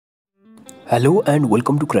Hello and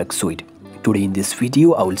welcome to Craxoid. Today in this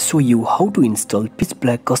video I will show you how to install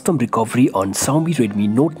PitchBlack custom recovery on Xiaomi Redmi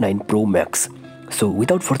Note 9 Pro Max. So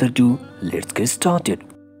without further ado, let's get started.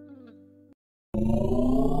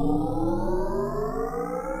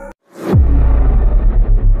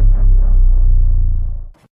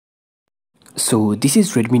 So this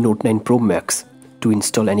is Redmi Note 9 Pro Max. To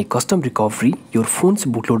install any custom recovery, your phone's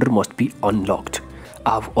bootloader must be unlocked.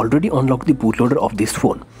 I have already unlocked the bootloader of this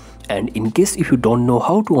phone. And in case if you don't know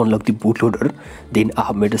how to unlock the bootloader, then I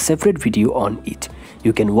have made a separate video on it.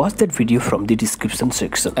 You can watch that video from the description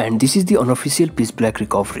section. And this is the unofficial PitchBlack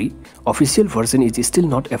recovery. Official version is still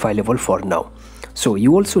not available for now. So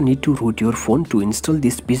you also need to root your phone to install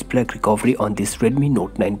this PitchBlack recovery on this Redmi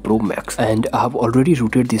Note 9 Pro Max. And I have already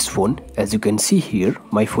rooted this phone. As you can see here,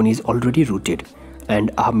 my phone is already rooted. And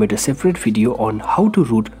I have made a separate video on how to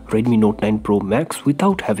root Redmi Note 9 Pro Max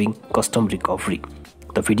without having custom recovery.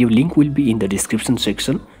 The video link will be in the description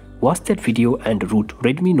section. Watch that video and root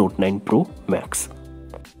Redmi Note 9 Pro Max.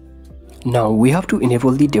 Now we have to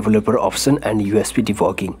enable the developer option and USB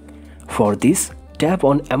debugging. For this, tap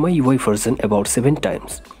on MIUI version about 7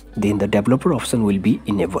 times. Then the developer option will be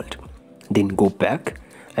enabled. Then go back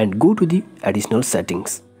and go to the additional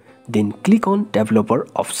settings. Then click on developer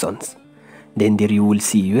options. Then there you will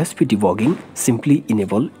see USB debugging. Simply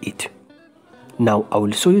enable it. Now I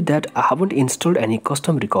will show you that I haven't installed any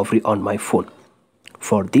custom recovery on my phone.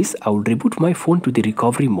 For this, I will reboot my phone to the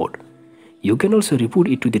recovery mode. You can also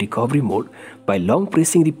reboot it to the recovery mode by long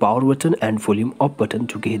pressing the power button and volume up button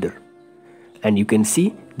together. And you can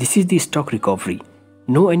see this is the stock recovery.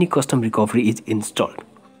 No any custom recovery is installed.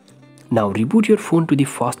 Now reboot your phone to the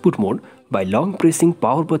fast boot mode by long pressing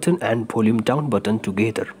power button and volume down button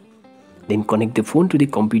together. Then connect the phone to the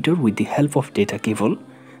computer with the help of data cable.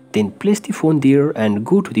 Then place the phone there and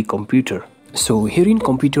go to the computer. So here in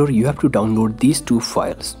computer you have to download these two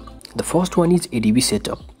files. The first one is ADB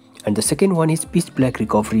setup and the second one is PitchBlack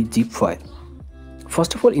recovery zip file.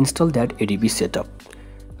 First of all, install that ADB setup.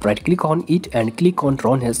 Right click on it and click on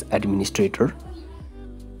run as administrator.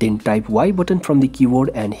 Then type Y button from the keyboard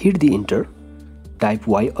and hit the enter. Type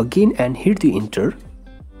Y again and hit the enter.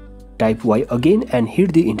 Type Y again and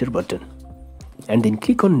hit the enter button. And then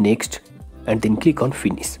click on next and then click on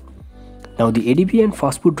finish. Now the ADB and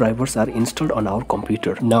fastboot drivers are installed on our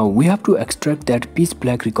computer. Now we have to extract that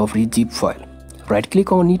PitchBlack recovery zip file. Right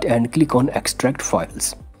click on it and click on extract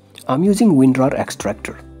files. I'm using WinRAR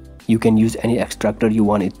extractor. You can use any extractor you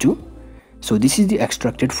want it to. So this is the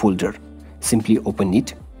extracted folder. Simply open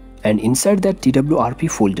it and inside that TWRP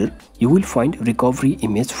folder you will find recovery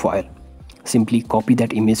image file. Simply copy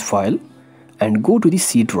that image file and go to the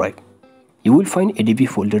C drive. You will find ADB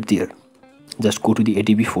folder there. Just go to the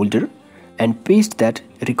ADB folder and paste that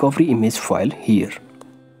recovery image file here.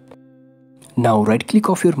 Now right click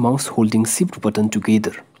of your mouse holding shift button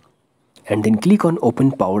together and then click on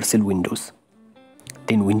open PowerShell windows.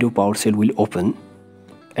 Then window PowerShell will open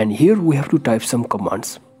and here we have to type some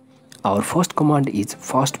commands. Our first command is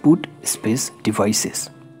fastboot space devices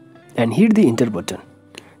and hit the enter button.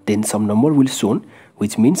 Then some number will shown,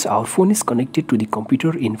 which means our phone is connected to the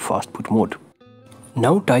computer in fastboot mode.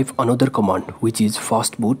 Now type another command, which is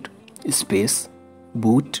fastboot space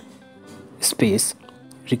boot space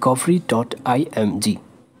recovery.img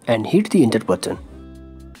and hit the enter button.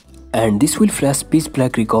 And this will flash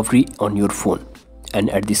PitchBlack recovery on your phone. And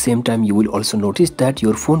at the same time you will also notice that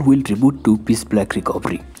your phone will reboot to PitchBlack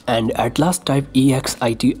recovery. And at last type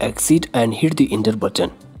exit exit and hit the enter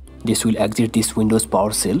button. This will exit this Windows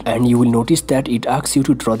PowerShell and you will notice that it asks you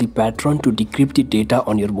to draw the pattern to decrypt the data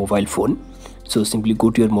on your mobile phone. So simply go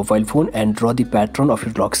to your mobile phone and draw the pattern of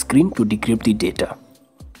your lock screen to decrypt the data.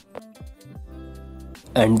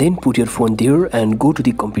 And then put your phone there and go to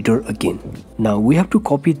the computer again. Now we have to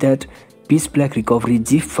copy that PitchBlack recovery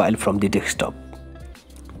zip file from the desktop.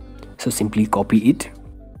 So simply copy it.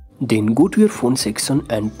 Then go to your phone section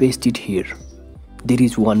and paste it here. There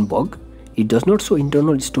is one bug. It does not show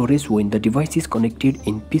internal storage when the device is connected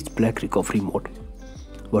in PitchBlack recovery mode.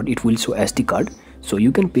 But it will show SD card. So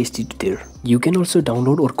you can paste it there. You can also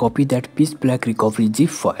download or copy that PitchBlack recovery zip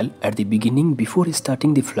file at the beginning before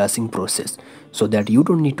starting the flashing process so that you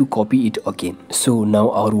don't need to copy it again. So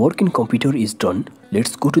now our work in computer is done.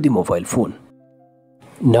 Let's go to the mobile phone.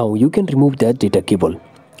 Now you can remove that data cable.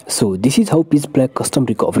 So this is how PitchBlack custom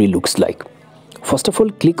recovery looks like. First of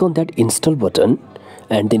all, click on that install button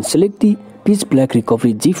and then select the PitchBlack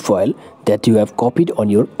recovery zip file that you have copied on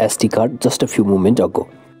your SD card just a few moments ago.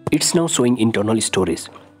 It's now showing internal storage.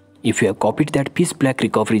 If you have copied that PitchBlack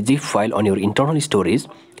recovery zip file on your internal storage,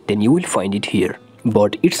 then you will find it here.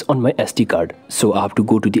 but it's on my SD card, so I have to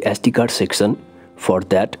go to the SD card section. For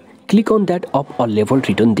that, click on that up or level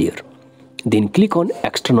written there. Then click on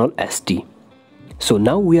external SD. So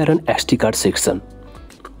now we are on SD card section.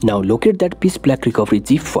 Now locate that PitchBlack recovery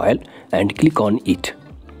zip file and click on it.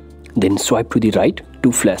 Then swipe to the right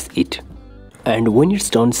to flash it. And when it's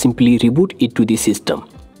done, simply reboot it to the system.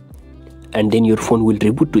 And then your phone will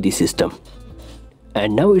reboot to the system.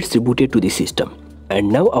 And now it's rebooted to the system. And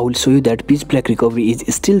now I will show you that PitchBlack recovery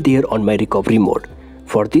is still there on my recovery mode.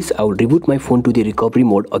 For this, I will reboot my phone to the recovery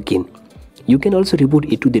mode again. You can also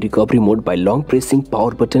reboot it to the recovery mode by long pressing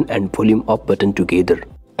power button and volume up button together.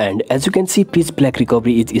 And as you can see, PitchBlack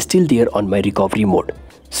recovery is still there on my recovery mode.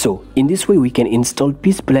 So in this way we can install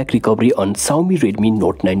PitchBlack recovery on Xiaomi Redmi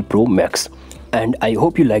Note 9 Pro Max. And I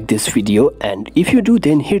hope you like this video, and if you do,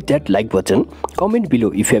 then hit that like button, comment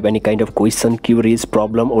below if you have any kind of question, queries,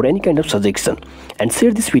 problem or any kind of suggestion, and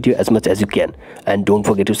share this video as much as you can. And don't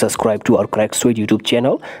forget to subscribe to our Craxoid YouTube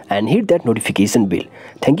channel and hit that notification bell.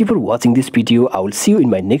 Thank you for watching this video. I will see you in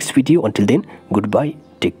my next video. Until then, goodbye,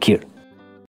 take care.